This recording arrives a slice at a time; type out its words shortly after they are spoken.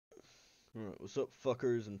Alright, what's up,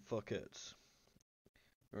 fuckers and fuckettes?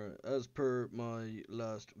 Alright, as per my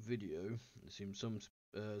last video, it seems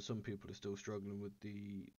some people are still struggling with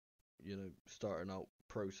the, starting out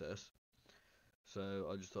process. So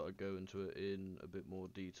I just thought I'd go into it in a bit more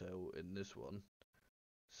detail in this one.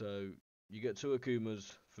 So you get two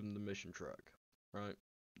Akumas from the mission track, right?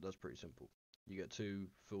 That's pretty simple. You get two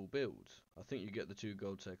full builds. I think you get the two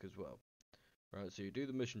gold tech as well. Right, so you do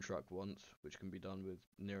the mission track once, which can be done with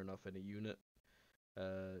near enough any unit.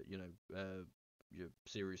 uh, you know, uh, your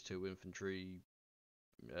Series 2 infantry,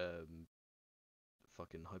 um,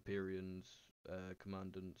 fucking Hyperions,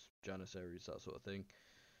 Commandants, Janissaries, that sort of thing.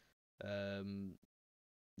 Um,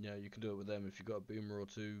 you can do it with them. If you've got a boomer or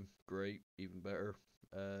two, great, even better.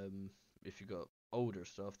 Um, if you've got older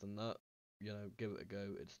stuff than that, give it a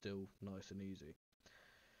go. It's still nice and easy.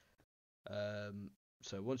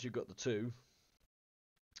 So once you've got the two,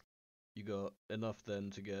 you got enough then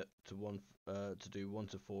to get to to do 1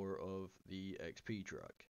 to 4 of the XP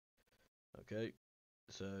track. Okay,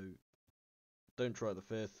 so don't try the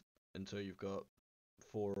fifth until you've got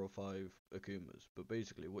 4 or 5 Akumas. But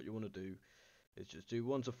basically, what you want to do is just do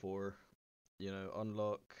 1 to 4.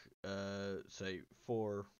 Unlock, say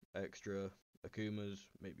 4 extra Akumas,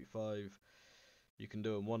 maybe 5. You can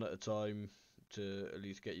do them one at a time to at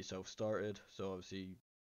least get yourself started. So obviously,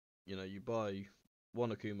 you buy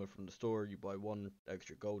 1 Akuma from the store, you buy 1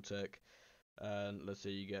 extra gold tech, and let's say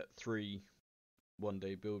you get 3 1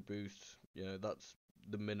 day build boosts. That's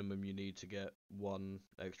the minimum you need to get 1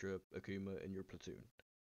 extra Akuma in your platoon.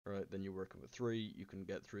 Right, then you're working with 3, you can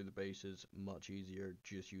get through the bases much easier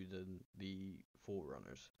just using the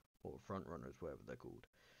forerunners, or front runners, whatever they're called.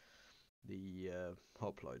 The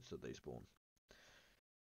hoplites that they spawn.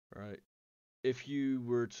 Right. If you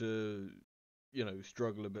were to,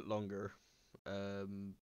 struggle a bit longer,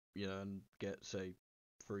 um, and get, say,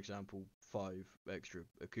 for example, 5 extra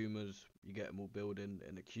Akumas, you get them all building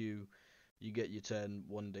in a queue, you get your 10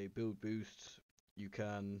 1 day build boosts, you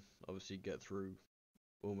can obviously get through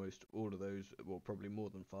almost all of those, well, probably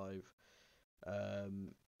more than 5,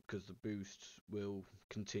 because the boosts will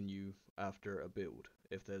continue after a build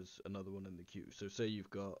if there's another one in the queue. So say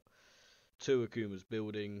you've got 2 Akumas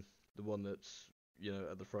building, the one that's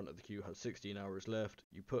at the front of the queue has 16 hours left.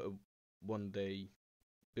 You put a 1 day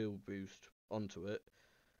build boost onto it,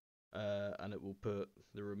 and it will put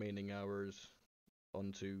the remaining hours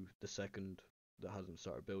onto the second that hasn't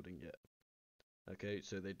started building yet. Okay,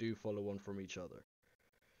 so they do follow on from each other.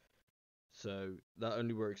 So that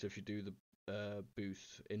only works if you do the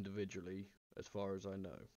boosts individually, as far as I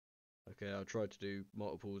know. Okay, I tried to do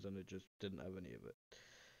multiples and it just didn't have any of it.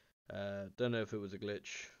 Don't know if it was a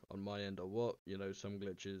glitch on my end or what. Some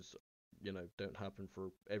glitches, don't happen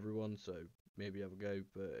for everyone, so maybe have a go.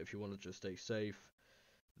 But if you want to just stay safe,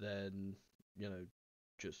 then you know,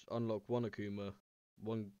 just unlock 1 Akuma,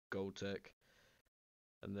 1 gold tech,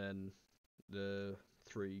 and then the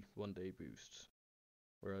 3 1 day boosts.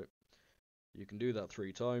 Right? You can do that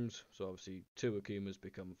 3 times. So obviously 2 Akumas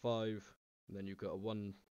become 5. And then you've got a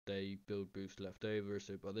 1 day build boost left over.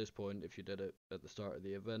 So by this point, if you did it at the start of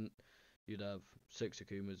the event, you'd have 6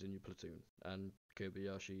 Akumas in your platoon and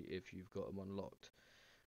Kobayashi if you've got them unlocked.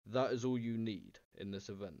 That is all you need in this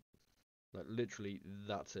event. Like literally,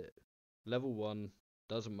 that's it. Level 1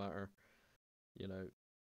 doesn't matter. You know,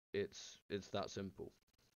 it's that simple.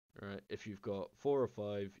 Right? If you've got 4 or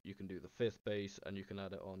 5, you can do the fifth base and you can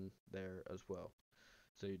add it on there as well.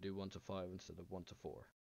 So you do 1 to 5 instead of 1 to 4.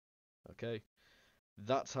 Okay?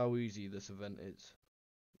 That's how easy this event is.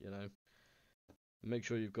 You know? Make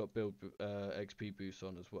sure you've got build XP boosts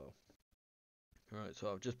on as well. Alright,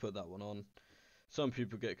 so I've just put that one on. Some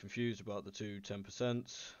people get confused about the two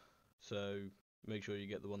 10%, so make sure you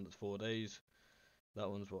get the one that's 4 days. That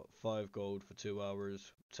one's what, 5 gold for 2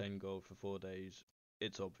 hours, 10 gold for 4 days.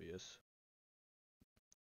 It's obvious.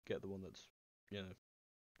 Get the one that's,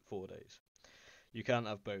 4 days. You can't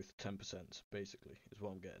have both 10%, basically, is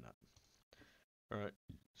what I'm getting at. Alright,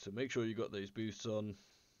 so make sure you got those boosts on.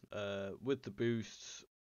 With the boosts,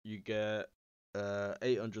 you get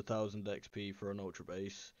 800,000 XP for an ultra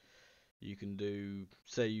base. You can do,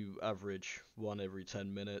 say you average one every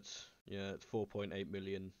 10 minutes, it's 4.8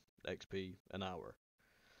 million XP an hour.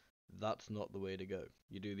 That's not the way to go.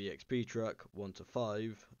 You do the XP track 1 to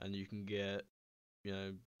 5, and you can get,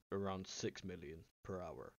 around 6 million per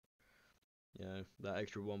hour. That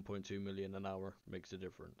extra 1.2 million an hour makes a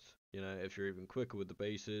difference. If you're even quicker with the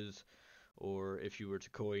bases, or if you were to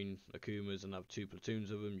coin Akumas and have 2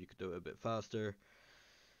 platoons of them, you could do it a bit faster.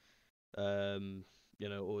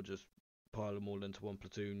 Or just pile them all into one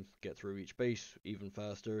platoon, get through each base even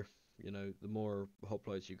faster. You know, the more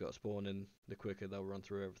hoplites you got spawning, the quicker they'll run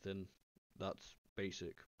through everything. That's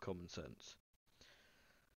basic common sense.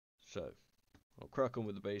 So, I'll crack on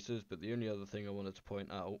with the bases, but the only other thing I wanted to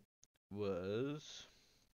point out was...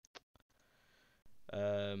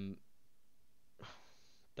 damn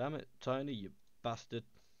it, Tiny, you bastard.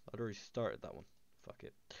 I'd already started that one. Fuck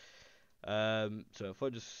it. So if I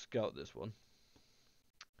just scout this one.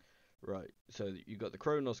 Right, so you've got the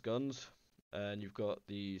Kronos guns, and you've got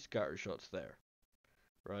the scatter shots there.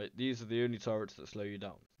 Right, these are the only turrets that slow you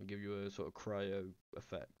down and give you a sort of cryo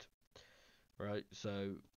effect. Right,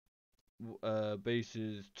 so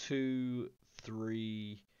bases 2,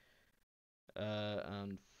 3,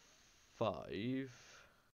 and 5.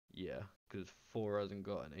 Yeah, because 4 hasn't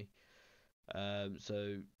got any.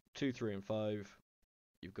 So 2, 3, and 5.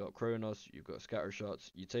 You've got Kronos, you've got scatter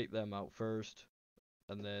shots. You take them out first,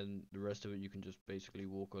 and then the rest of it you can just basically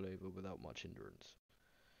walk all over without much hindrance.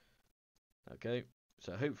 Okay,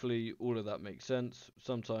 so hopefully all of that makes sense.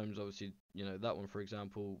 Sometimes, obviously, you know, that one, for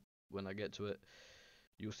example, when I get to it,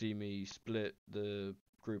 you'll see me split the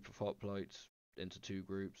group of hoplites into 2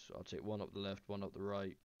 groups. I'll take one up the left, one up the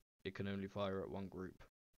right. It can only fire at one group.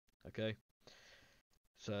 Okay,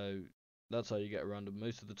 so that's how you get around them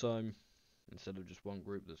most of the time, instead of just one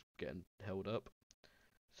group that's getting held up.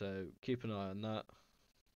 So keep an eye on that.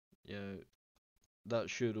 You know,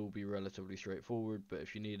 that should all be relatively straightforward, but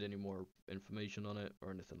if you need any more information on it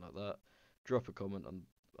or anything like that, drop a comment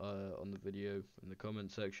on the video in the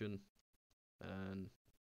comment section, and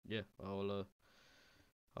yeah, I'll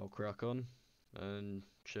crack on and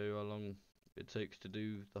show you how long it takes to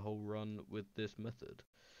do the whole run with this method.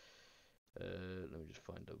 Let me just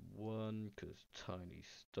find a one, because Tiny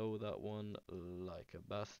stole that one like a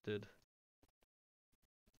bastard.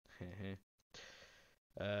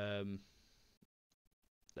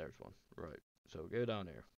 There's one. Right, so we'll go down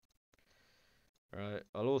here. Right,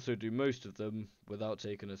 I'll also do most of them without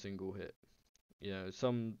taking a single hit. You know,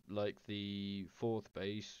 some, like the 4th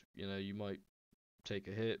base, you know, you might take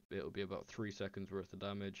a hit, it'll be about 3 seconds worth of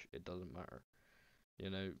damage, it doesn't matter. You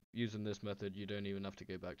know, using this method, you don't even have to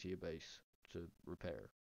go back to your base to repair.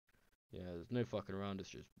 Yeah, there's no fucking around, it's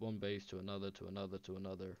just one base to another, to another, to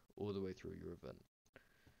another, all the way through your event.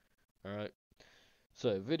 Alright,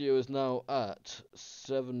 so video is now at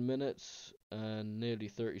 7 minutes and nearly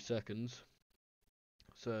 30 seconds.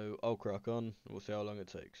 So I'll crack on, and we'll see how long it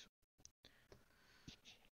takes.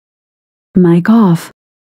 Mic off.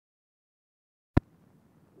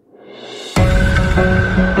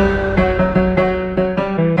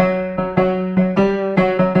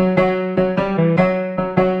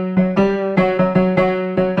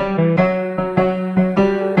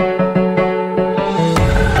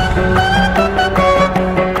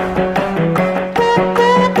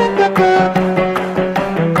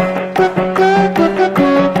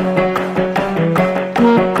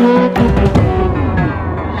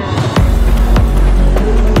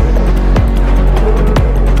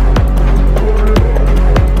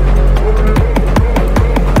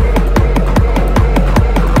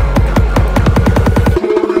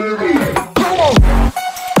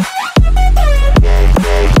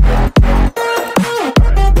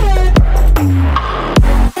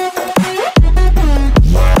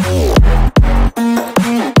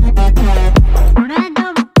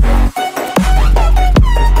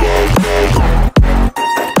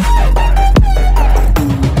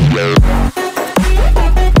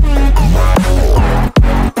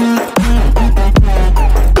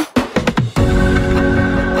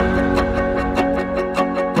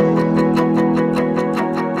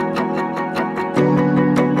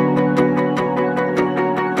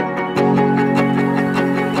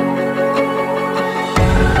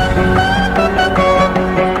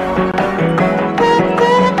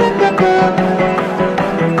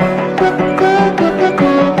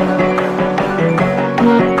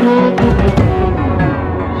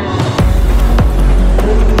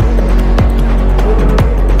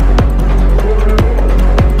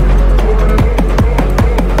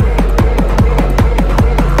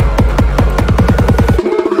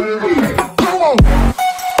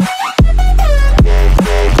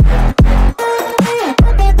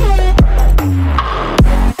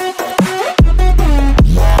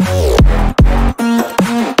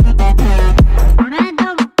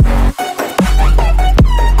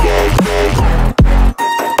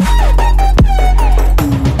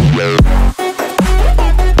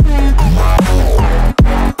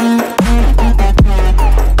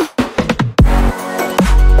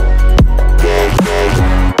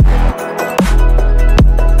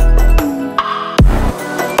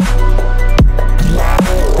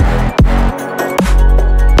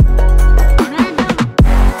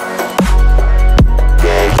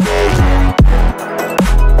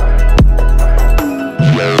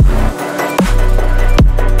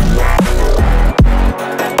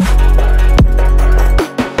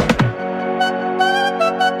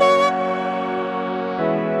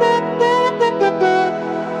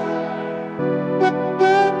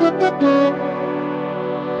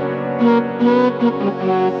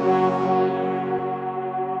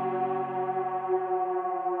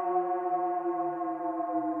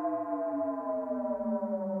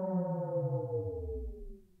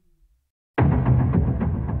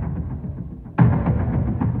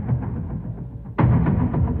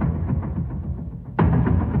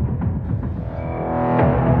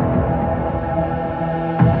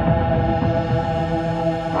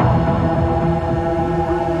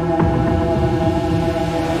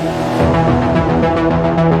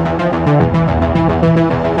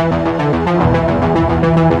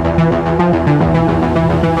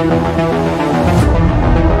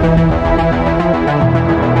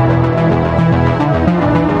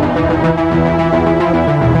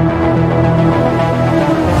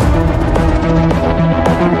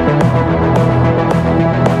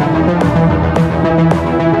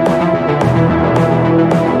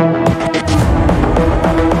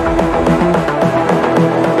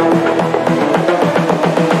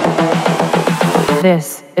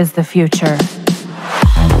 is the future.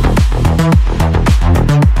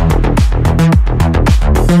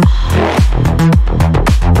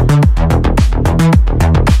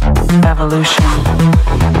 Evolution.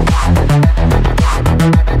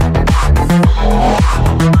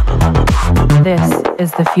 This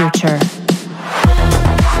is the future.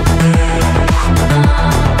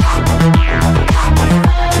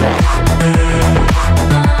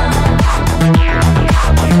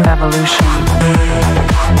 Evolution.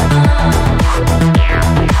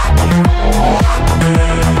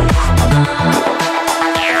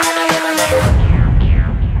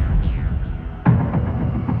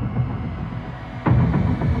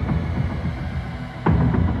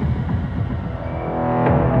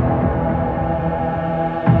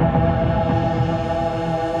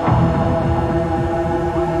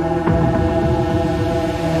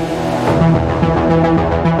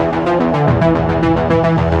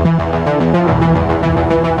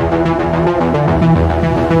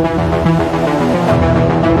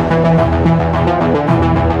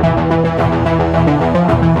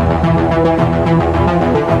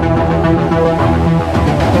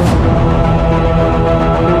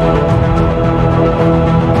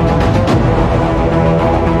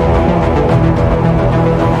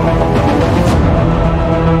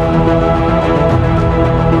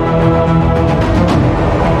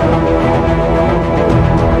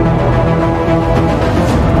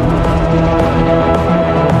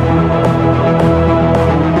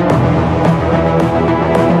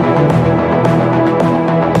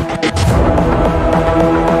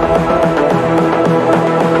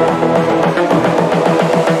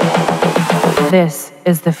 This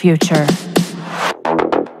is the future.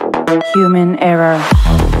 Human error.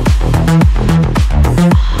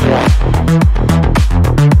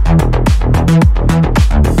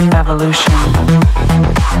 Evolution.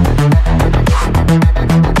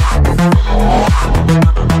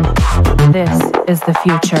 This is the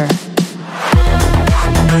future.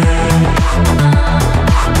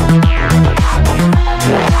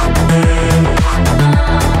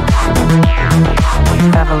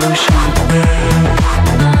 Evolution.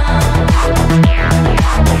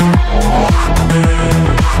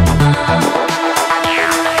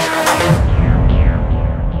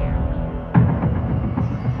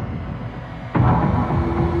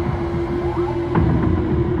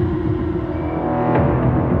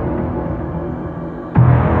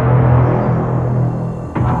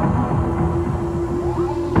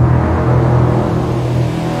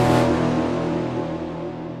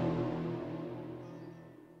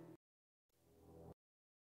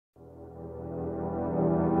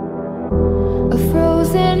 A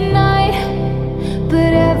frozen night,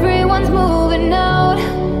 but everyone's moving out.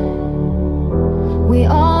 We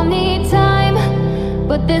all need time,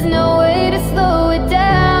 but there's no way to slow it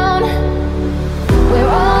down. We're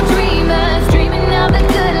all dreamers, dreaming of the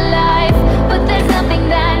good life, but there's nothing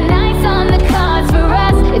that nice on the cards for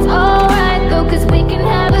us. It's alright though, 'cause we can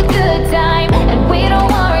have a good time, and we don't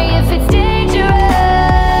worry if it's dangerous.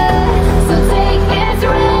 So take this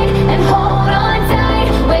ride and hold on tight.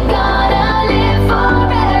 We're gonna live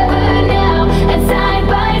forever now, and side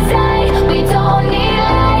by side, we don't need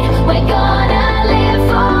light. We're gonna live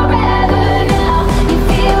forever now. You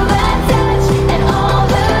feel that touch and all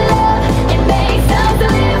the love, it makes us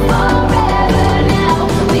live forever now.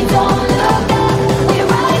 We don't look up, we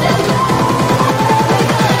rise above. We're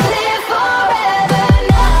gonna live forever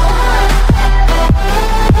now.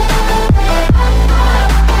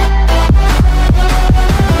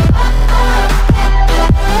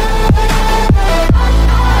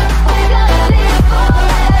 We're gonna live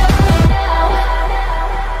forever now.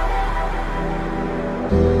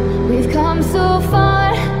 We've come so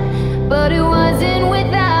far, but it wasn't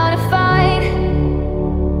without a fight.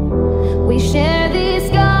 We share these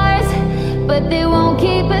scars, but they won't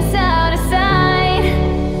keep us out of sight.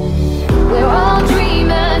 We're all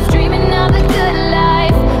dreamers, dreaming of the good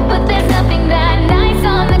life, but there's nothing that nice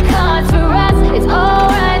on the cards for us. It's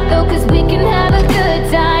alright though, 'cause we can have a good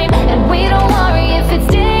time, and we don't worry if it's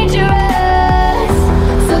dangerous.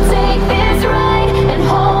 So take this ride and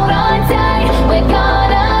hold on tight. We're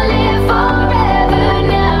gonna live forever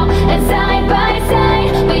now, and side by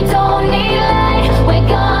side, we don't need light. We're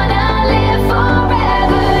gonna live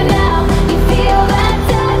forever now. You feel that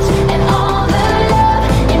touch and all the love,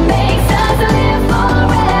 it makes us live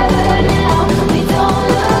forever.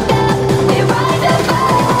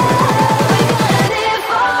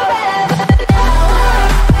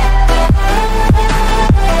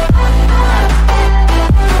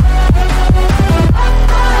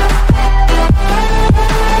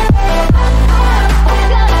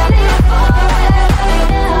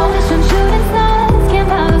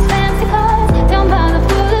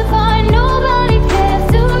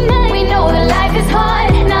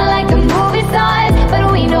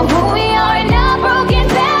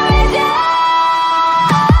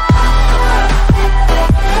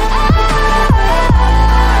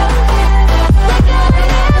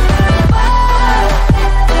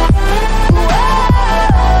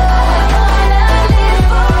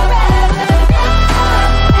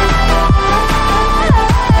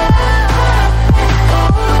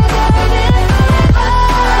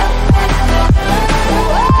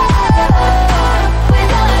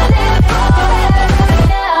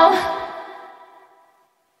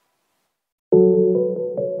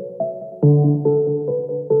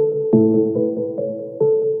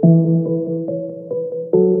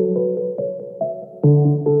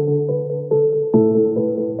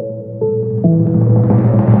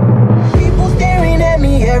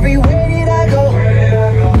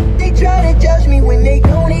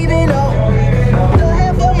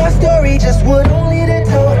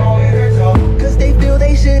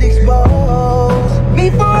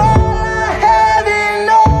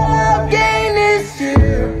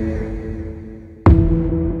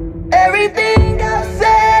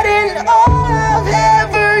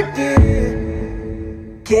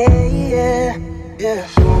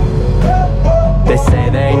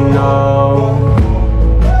 know,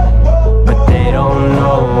 but they don't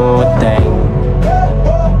know a thing.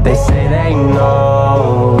 They say they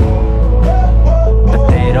know, but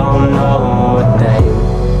they don't know a thing.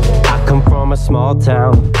 I come from a small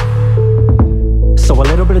town, so a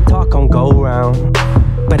little bit of talk don't go round.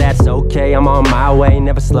 But that's okay, I'm on my way,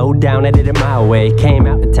 never slowed down, I did it my way. Came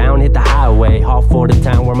out to town, hit the highway, all for the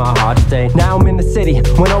town where my heart stayed. Now I'm in the city,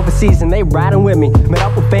 went overseas and they riding with me. Met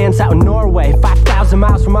up with fans out in Norway, 5,000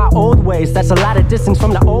 miles from my old ways. That's a lot of distance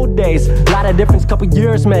from the old days, a lot of difference couple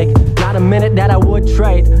years make. Not a minute that I would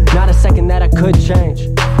trade, not a second that I could change.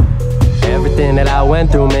 Everything that I went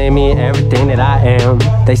through made me everything that I am.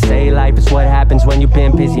 They say life is what happens when you've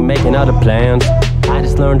been busy making other plans. I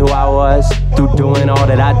just learned who I was through doing all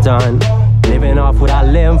that I've done. Living off what I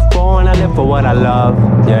live for, and I live for what I love,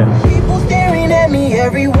 yeah. People staring at me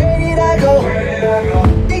everywhere that I go.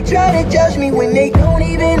 They try to judge me when they don't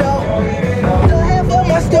even know the half of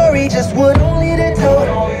my story, just what only they're told.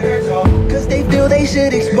 Cause they feel they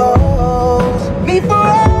should expose me for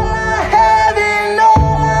all I have and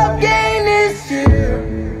all I've gained this year.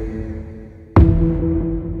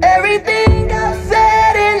 Everything I've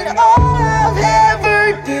said and all I've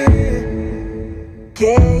ever did.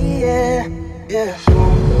 Yeah, yeah.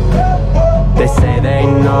 They say they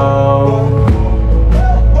know,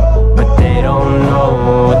 but they don't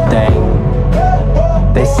know a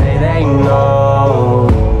thing. They say they know,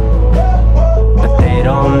 but they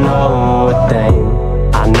don't know a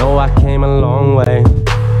thing. I know I came a long way,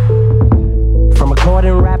 from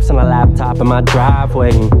recording raps on a laptop in my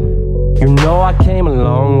driveway. You know I came a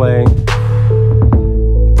long way,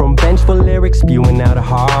 from vengeful lyrics spewing out a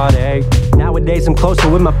heartache. Nowadays I'm closer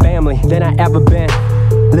with my family than I ever been.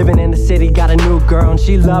 Living in the city, got a new girl and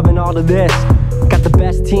she loving all of this. Got the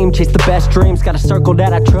best team, chase the best dreams, got a circle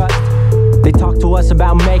that I trust. They talk to us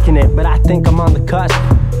about making it, but I think I'm on the cusp.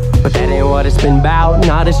 But that ain't what it's been about,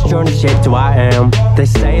 nah, this journey shaped who I am. They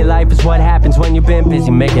say life is what happens when you've been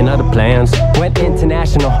busy making other plans. Went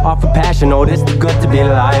international, off of passion, oh this the good to be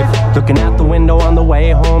alive. Looking out the window on the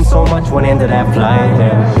way home, so much went into that flight,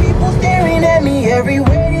 yeah. People staring at me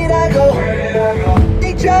everywhere that I go.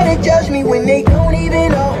 They try to judge me when they don't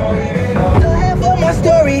even know the half of my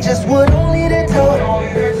story, just what only they're told.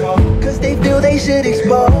 Cause they feel they should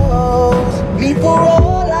expose me for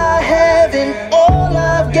all I have and all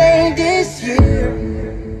I've gained this year.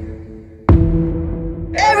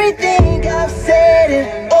 Everything I've said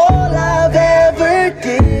and all I've ever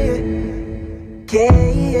did. Yeah,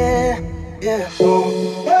 yeah, yeah.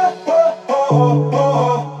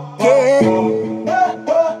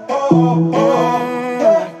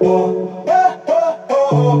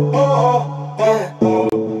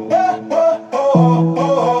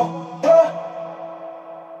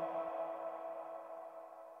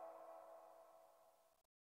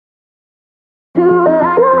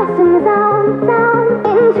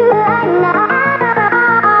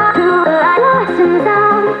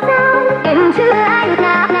 Into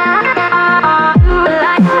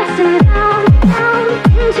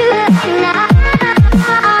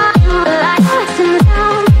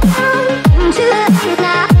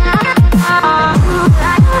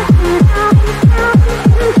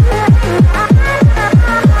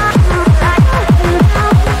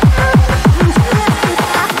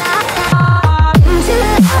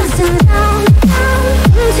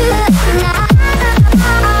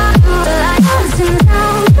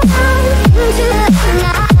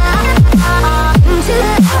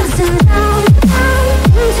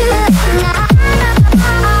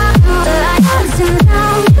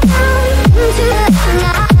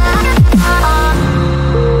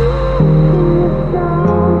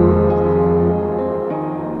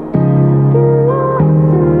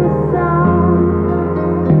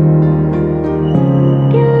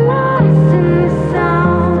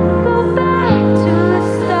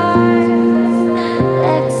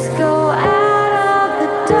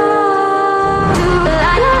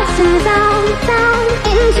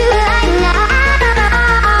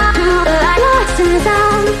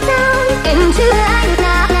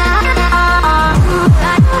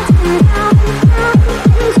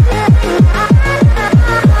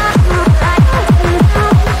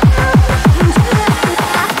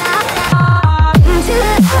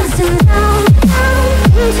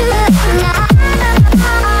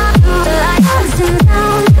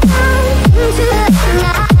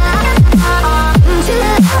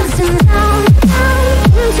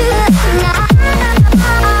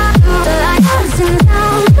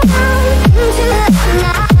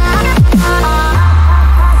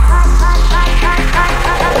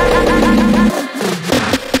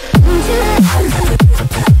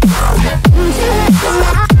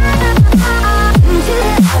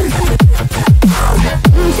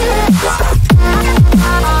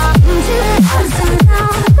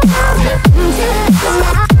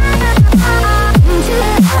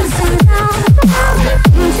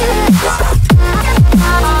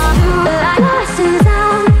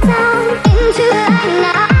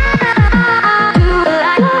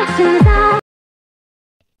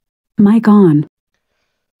Mic on.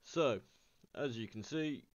 So, as you can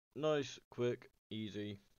see, nice, quick,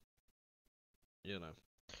 easy. You know,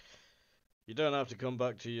 you don't have to come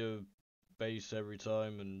back to your base every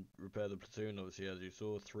time and repair the platoon. Obviously, as you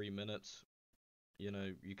saw, 3 minutes. You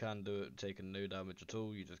know, you can do it taking no damage at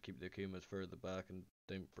all. You just keep the Akumas further back and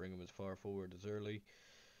don't bring them as far forward as early.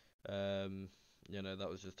 You know, that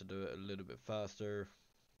was just to do it a little bit faster.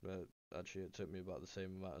 But actually, it took me about the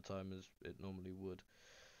same amount of time as it normally would.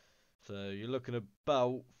 So you're looking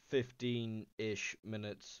about 15-ish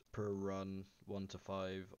minutes per run, 1 to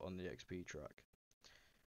 5 on the XP track.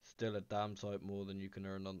 Still a damn sight more than you can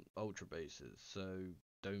earn on ultra bases, so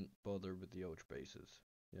don't bother with the ultra bases.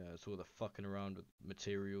 Yeah, it's all the fucking around with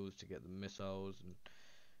materials to get the missiles and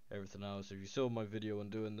everything else. If you saw my video on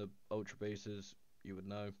doing the ultra bases, you would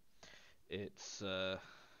know. It's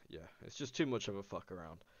yeah, it's just too much of a fuck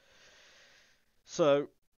around. So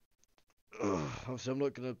obviously I'm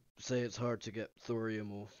not gonna say it's hard to get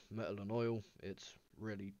thorium or metal and oil. It's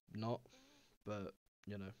really not, but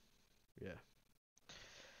you know, yeah.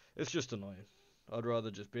 It's just annoying. I'd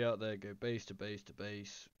rather just be out there, go base to base to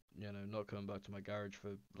base, you know, not coming back to my garage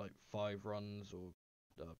for like 5 runs or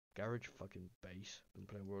garage, fucking base. Been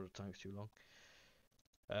playing World of Tanks too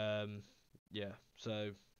long. Yeah,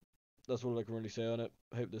 so that's all I can really say on it.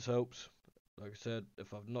 Hope this helps. Like I said,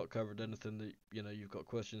 if I've not covered anything that you know you've got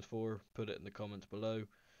questions for, put it in the comments below.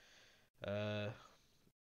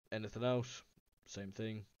 Anything else, same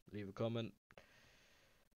thing. Leave a comment.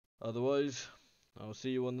 Otherwise, I'll see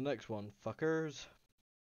you on the next one, fuckers.